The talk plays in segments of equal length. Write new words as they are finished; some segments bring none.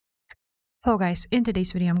Hello guys, in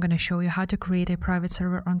today's video I'm going to show you how to create a private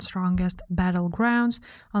server on strongest Battlegrounds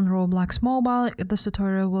on Roblox mobile. This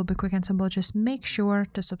tutorial will be quick and simple. Just make sure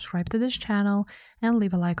to subscribe to this channel and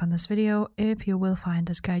leave a like on this video if you will find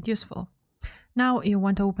this guide useful. Now you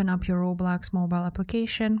want to open up your Roblox mobile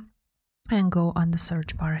application and go on the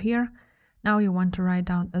search bar here. Now you want to write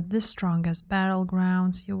down the strongest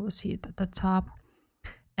Battlegrounds. You will see it at the top.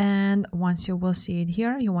 And once you will see it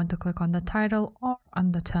here, you want to click on the title or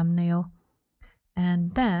on the thumbnail.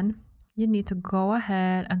 And then you need to go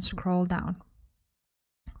ahead and scroll down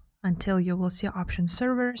until you will see option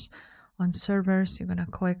servers. On servers, you're going to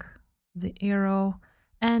click the arrow.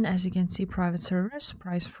 And as you can see, private servers,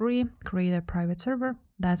 price free, create a private server.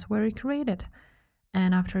 That's where you create it.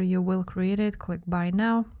 And after you will create it, click buy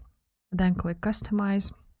now, then click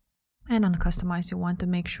customize. And on customize, you want to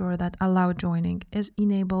make sure that allow joining is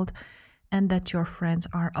enabled and that your friends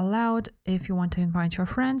are allowed. If you want to invite your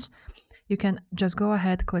friends, you can just go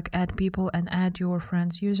ahead, click add people and add your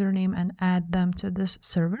friend's username and add them to this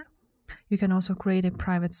server. You can also create a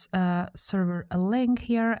private server link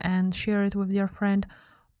here and share it with your friend,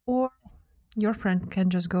 or your friend can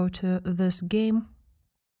just go to this game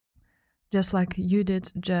just like you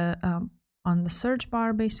did on the search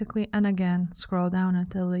bar basically, and again scroll down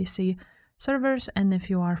until they see servers, and if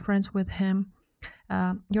you are friends with him,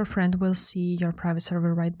 your friend will see your private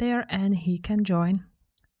server right there and he can join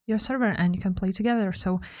your server and you can play together.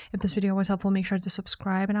 So if this video was helpful, make sure to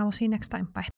subscribe and I will see you next time. Bye.